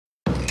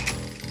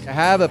To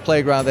have a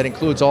playground that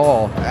includes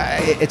all,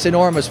 it's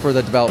enormous for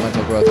the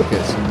developmental growth of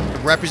kids.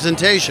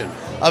 Representation,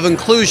 of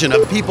inclusion,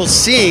 of people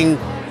seeing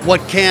what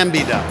can be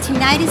done.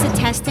 Tonight is a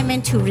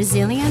testament to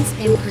resilience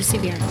and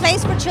perseverance.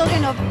 Place for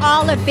children of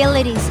all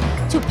abilities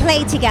to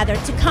play together,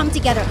 to come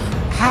together.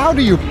 How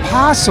do you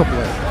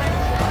possibly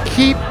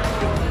keep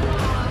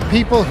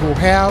people who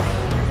have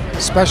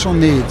special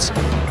needs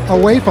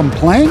away from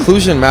playing?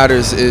 Inclusion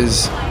Matters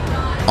is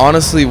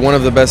honestly one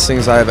of the best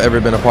things I have ever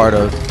been a part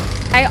of.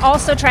 I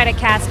also try to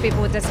cast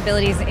people with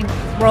disabilities in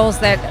roles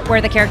where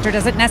the character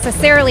doesn't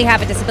necessarily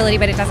have a disability,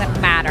 but it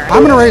doesn't matter.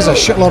 I'm going to raise a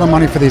shitload of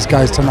money for these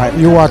guys tonight.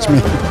 You watch me.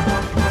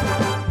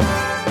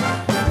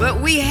 But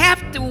we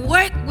have to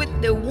work with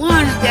the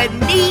ones that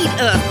need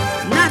us,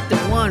 not the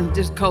ones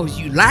just because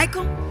you like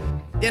them,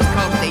 just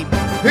because they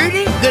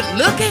pretty, good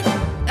looking.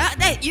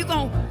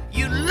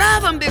 You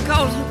love them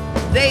because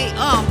they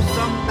are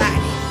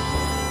somebody.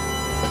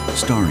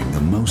 Starring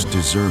the most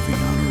deserving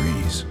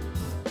honorees.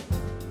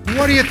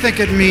 What do you think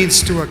it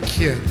means to a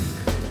kid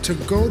to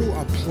go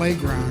to a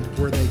playground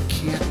where they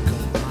can't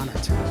go on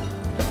it?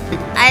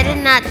 I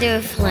did not do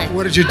a flip.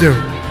 What did you do?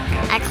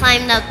 I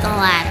climbed up the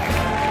ladder.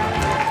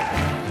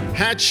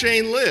 Had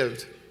Shane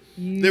lived,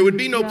 there would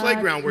be no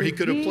playground where he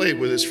could have played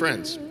with his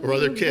friends or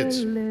other kids.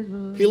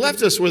 He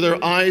left us with our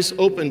eyes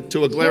open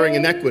to a glaring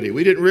inequity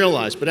we didn't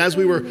realize, but as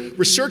we were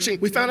researching,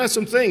 we found out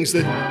some things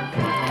that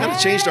kind of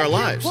changed our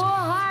lives.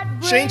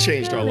 Shane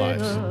changed our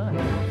lives.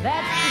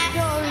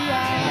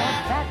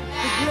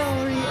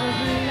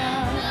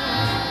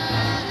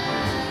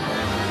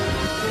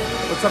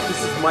 What's up,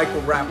 this is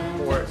Michael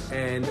Rappaport,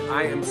 and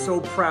I am so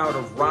proud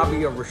of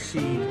Rabia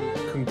Rashid.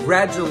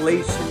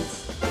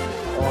 Congratulations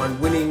on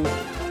winning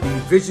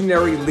the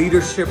Visionary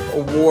Leadership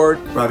Award.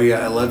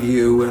 Rabia, I love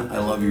you. I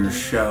love your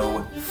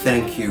show.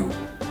 Thank you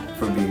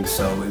for being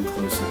so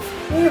inclusive.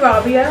 Hey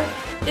Rabia,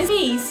 it's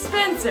me,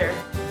 Spencer.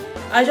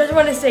 I just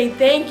want to say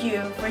thank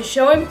you for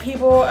showing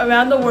people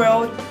around the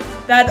world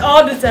that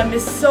autism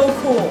is so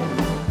cool.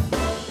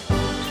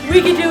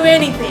 We can do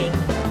anything.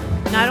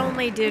 Not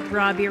only did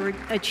Rabia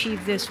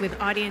achieve this with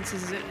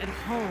audiences at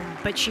home,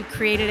 but she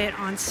created it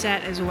on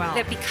set as well.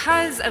 That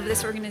because of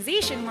this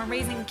organization, we're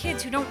raising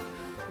kids who don't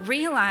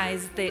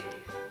realize that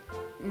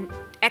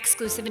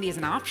exclusivity is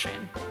an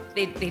option.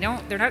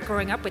 They're not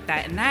growing up with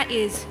that, and that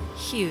is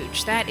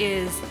huge. That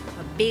is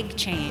a big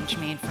change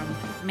made from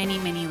many,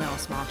 many little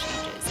small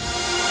changes.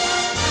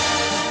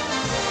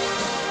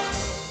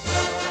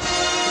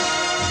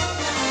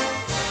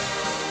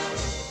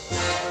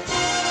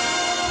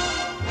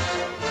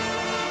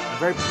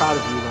 Very proud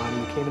of you, Lonnie.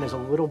 You came in as a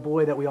little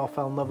boy that we all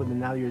fell in love with, and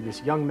now you're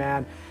this young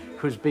man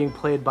who's being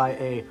played by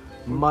a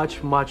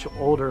much, much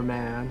older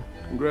man.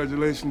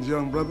 Congratulations,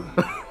 young brother.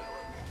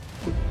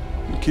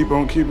 Keep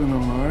on keeping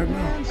on, all right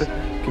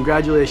now?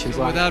 Congratulations,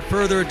 Lonnie. Without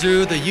further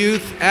ado, the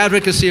Youth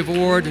Advocacy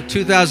Award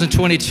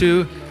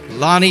 2022,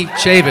 Lonnie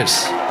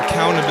Chavis.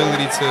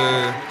 Accountability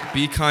to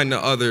be kind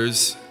to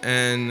others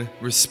and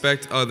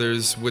respect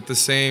others with the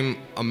same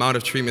amount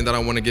of treatment that I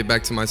want to give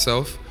back to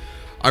myself.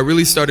 I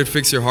really started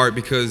Fix Your Heart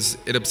because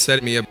it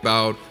upset me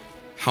about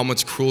how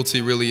much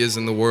cruelty really is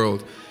in the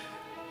world.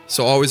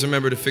 So always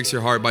remember to fix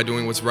your heart by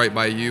doing what's right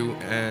by you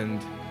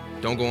and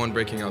don't go on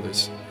breaking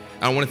others.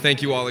 I want to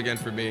thank you all again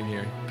for being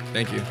here.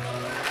 Thank you.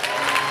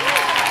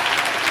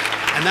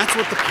 And that's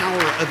what the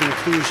power of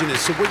inclusion is.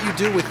 So what you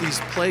do with these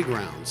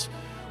playgrounds,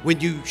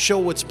 when you show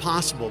what's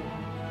possible,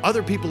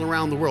 other people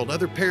around the world,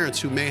 other parents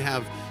who may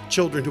have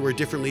children who are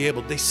differently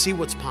abled, they see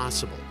what's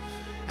possible.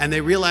 And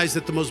they realize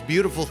that the most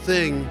beautiful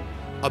thing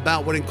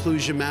about what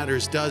Inclusion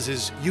Matters does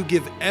is you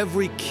give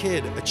every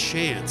kid a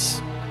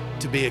chance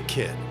to be a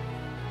kid.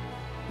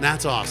 And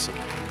that's awesome.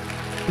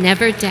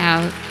 Never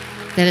doubt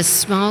that a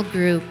small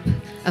group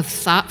of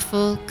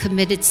thoughtful,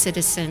 committed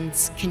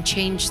citizens can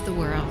change the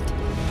world.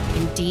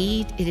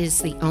 Indeed, it is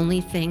the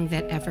only thing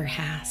that ever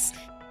has.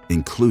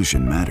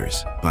 Inclusion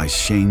Matters by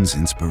Shane's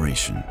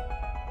Inspiration.